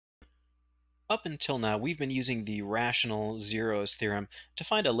Up until now, we've been using the rational zeros theorem to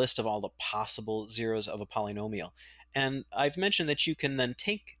find a list of all the possible zeros of a polynomial. And I've mentioned that you can then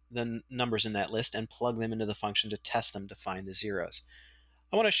take the numbers in that list and plug them into the function to test them to find the zeros.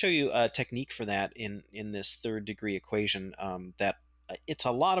 I want to show you a technique for that in this third degree equation that it's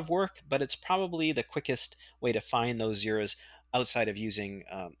a lot of work, but it's probably the quickest way to find those zeros outside of using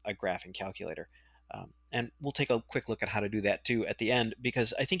a graphing calculator. And we'll take a quick look at how to do that too at the end,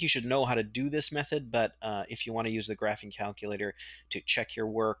 because I think you should know how to do this method, but if you want to use the graphing calculator to check your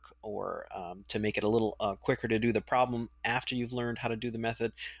work or to make it a little quicker to do the problem after you've learned how to do the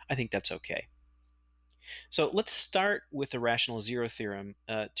method, I think that's okay. So let's start with the rational zero theorem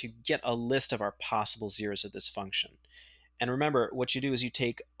to get a list of our possible zeros of this function. And remember, what you do is you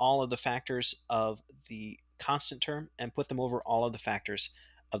take all of the factors of the constant term and put them over all of the factors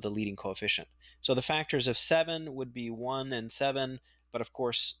of the leading coefficient. So the factors of 7 would be 1 and 7, but of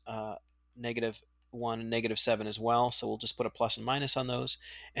course negative 1 and negative 7 as well, so we'll just put a plus and minus on those.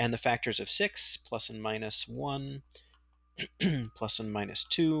 And the factors of 6, plus and minus 1, plus and minus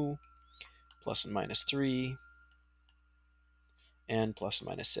 2, plus and minus 3, and plus and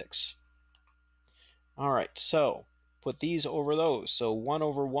minus 6. All right, so put these over those. So 1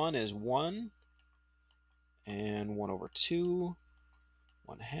 over 1 is 1, and 1 over 2,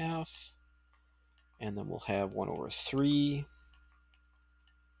 1/2, and then we'll have 1 over 3,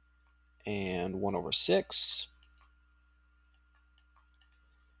 and 1 over 6.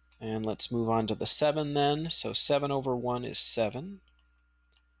 And let's move on to the 7 then. So 7 over 1 is 7,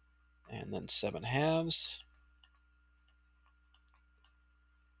 and then 7/2,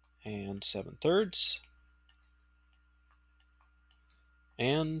 and 7/3,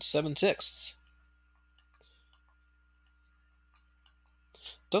 and 7/6.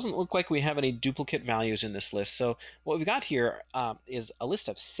 Doesn't look like we have any duplicate values in this list. So what we've got here is a list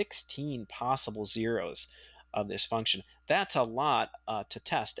of 16 possible zeros of this function. That's a lot to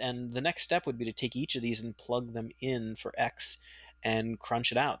test. And the next step would be to take each of these and plug them in for x and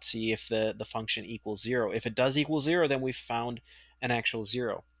crunch it out, see if the function equals 0. If it does equal 0, then we've found an actual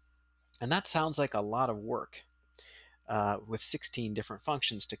zero. And that sounds like a lot of work. With 16 different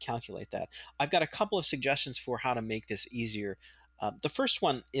functions to calculate that. I've got a couple of suggestions for how to make this easier. The first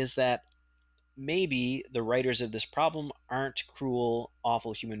one is that maybe the writers of this problem aren't cruel,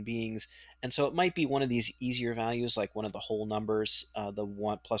 awful human beings, and so it might be one of these easier values, like one of the whole numbers, the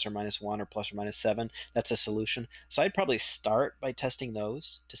 1 plus or minus 1 or plus or minus 7. That's a solution. So I'd probably start by testing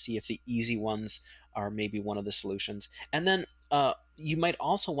those to see if the easy ones are maybe one of the solutions. And then you might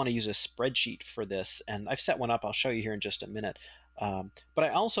also want to use a spreadsheet for this, and I've set one up. I'll show you here in just a minute. But I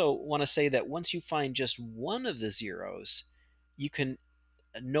also want to say that once you find just one of the zeros, you can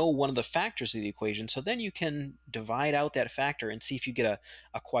know one of the factors of the equation, so then you can divide out that factor and see if you get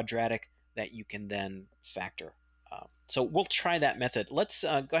a quadratic that you can then factor. So we'll try that method. Let's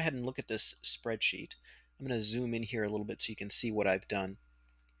go ahead and look at this spreadsheet. I'm going to zoom in here a little bit so you can see what I've done.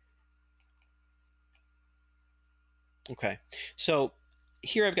 Okay, so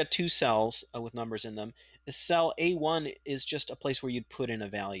here I've got two cells with numbers in them. The cell A1 is just a place where you'd put in a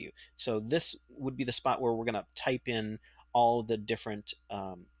value. So this would be the spot where we're going to type in all the different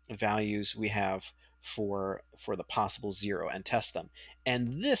values we have for the possible zero and test them.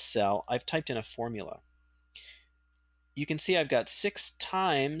 And this cell, I've typed in a formula. You can see I've got 6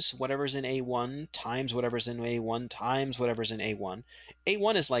 times whatever's in A1 times whatever's in A1 times whatever's in A1.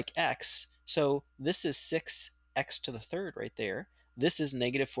 A1 is like x, so this is 6x to the third right there. This is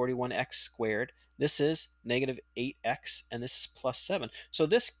negative 41x squared. This is negative 8x, and this is plus 7. So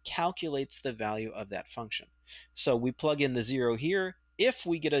this calculates the value of that function. So we plug in the 0 here. If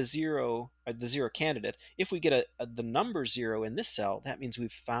we get a 0, or the 0 candidate, if we get the number 0 in this cell, that means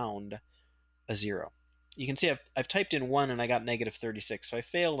we've found a 0. You can see I've typed in 1 and I got negative 36, so I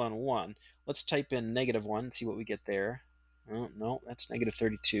failed on 1. Let's type in negative 1 and see what we get there. Oh, no, that's negative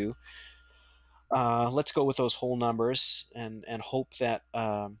 32. Let's go with those whole numbers and hope that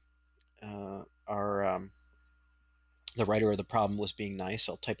the writer of the problem was being nice.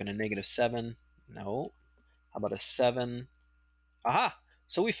 I'll type in a negative 7. No. How about a 7? Aha!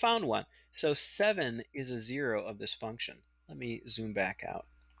 So we found one. So 7 is a 0 of this function. Let me zoom back out.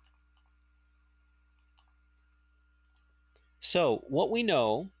 So what we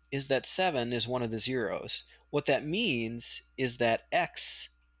know is that 7 is one of the zeros. What that means is that x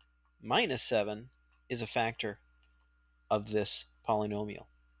minus 7 is a factor of this polynomial.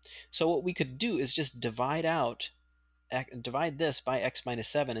 So what we could do is just divide this by x minus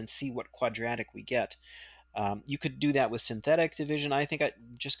 7 and see what quadratic we get. You could do that with synthetic division. I think I'm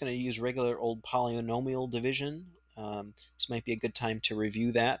just going to use regular old polynomial division. This might be a good time to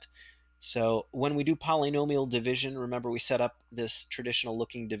review that. So when we do polynomial division, remember we set up this traditional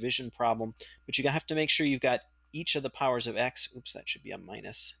looking division problem, but you have to make sure you've got each of the powers of x. Oops, that should be a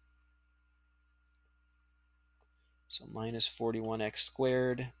minus. So minus 41x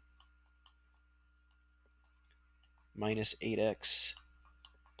squared minus 8x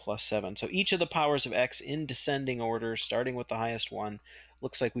plus 7. So each of the powers of x in descending order, starting with the highest one.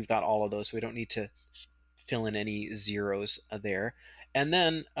 Looks like we've got all of those, so we don't need to fill in any zeros there. And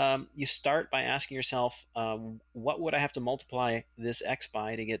then you start by asking yourself, what would I have to multiply this x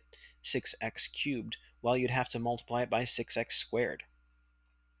by to get 6x cubed? Well, you'd have to multiply it by 6x squared.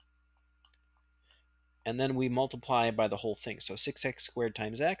 And then we multiply by the whole thing. So 6x squared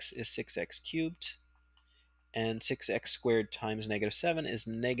times x is 6x cubed. And 6x squared times negative 7 is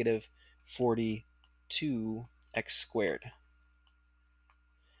negative 42x squared.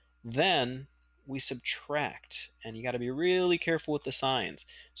 Then we subtract, and you got to be really careful with the signs.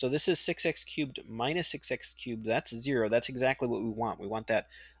 So this is 6x cubed minus 6x cubed. That's 0. That's exactly what we want. We want that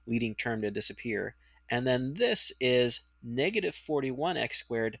leading term to disappear. And then this is negative 41x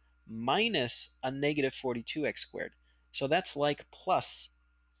squared minus a negative 42x squared. So that's like plus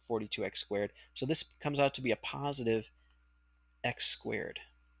 42x squared. So this comes out to be a positive x squared.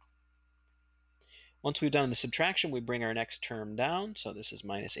 Once we've done the subtraction, we bring our next term down. So this is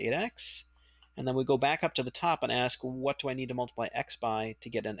minus 8x. And then we go back up to the top and ask, what do I need to multiply x by to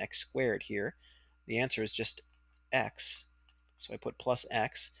get an x squared here? The answer is just x. So I put plus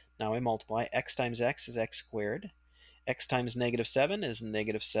x. Now I multiply. X times x is x squared. X times negative 7 is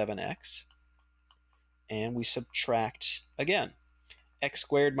negative 7x. And we subtract again. X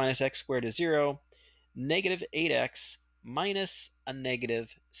squared minus x squared is 0. Negative 8x minus a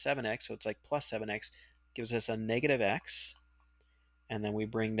negative 7x, so it's like plus 7x, gives us a negative x. And then we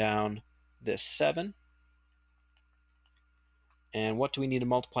bring down this 7. And what do we need to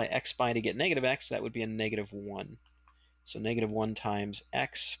multiply x by to get negative x? That would be a negative 1. So negative 1 times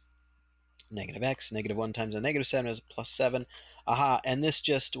x, negative 1 times a negative 7 is plus 7. Aha, and this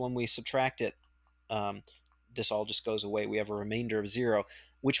just, when we subtract it, this all just goes away. We have a remainder of 0,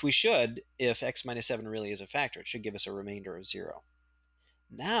 which we should if x minus 7 really is a factor. It should give us a remainder of 0.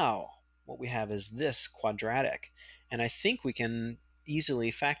 Now, what we have is this quadratic, and I think we can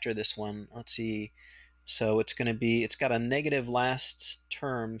easily factor this one. Let's see. So it's going to be, it's got a negative last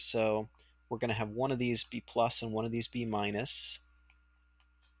term, so we're going to have one of these be plus and one of these be minus.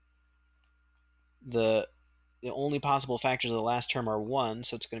 The only possible factors of the last term are 1,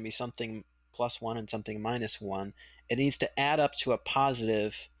 so it's going to be something plus 1 and something minus 1. It needs to add up to a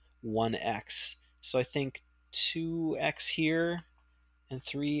positive 1x. So I think 2x here and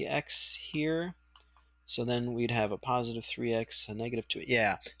 3x here. So then we'd have a positive 3x, a negative 2.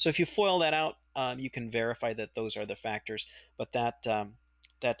 Yeah, so if you FOIL that out, you can verify that those are the factors, but that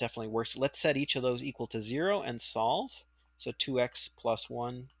definitely works. Let's set each of those equal to 0 and solve. So 2x plus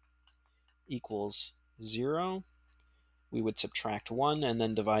 1 equals 0. We would subtract 1 and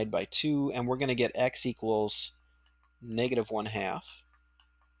then divide by 2, and we're going to get x equals negative 1/2.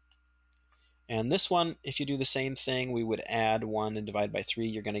 And this one, if you do the same thing, we would add 1 and divide by 3.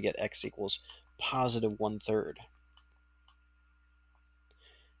 You're going to get x equals positive 1/3.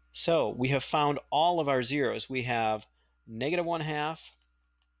 So we have found all of our zeros. We have negative 1/2,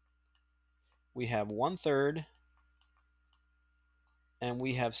 we have 1/3, and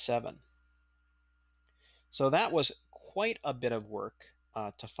we have 7. So that was quite a bit of work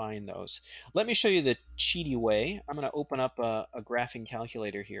to find those. Let me show you the cheaty way. I'm going to open up a graphing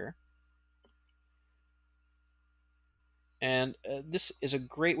calculator here. And this is a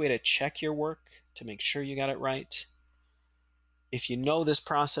great way to check your work, to make sure you got it right. If you know this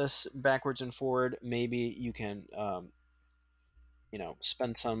process backwards and forward, maybe you can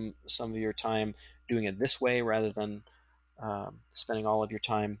spend some of your time doing it this way rather than spending all of your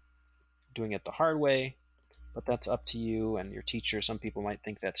time doing it the hard way. But that's up to you and your teacher. Some people might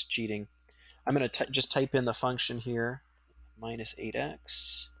think that's cheating. I'm going to just type in the function here, minus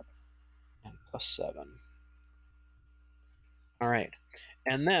 8x and plus 7. All right.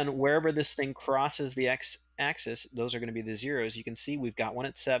 And then wherever this thing crosses the x-axis, those are going to be the zeros. You can see we've got one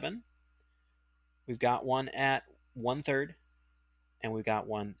at 7. We've got one at 1/3. And we've got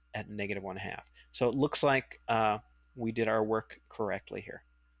one at negative 1/2. So it looks like we did our work correctly here.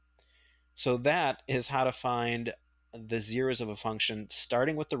 So that is how to find the zeros of a function,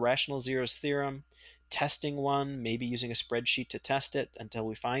 starting with the rational zeros theorem, testing one, maybe using a spreadsheet to test it until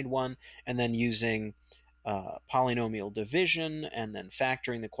we find one, and then using polynomial division, and then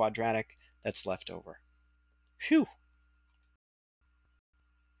factoring the quadratic that's left over. Phew!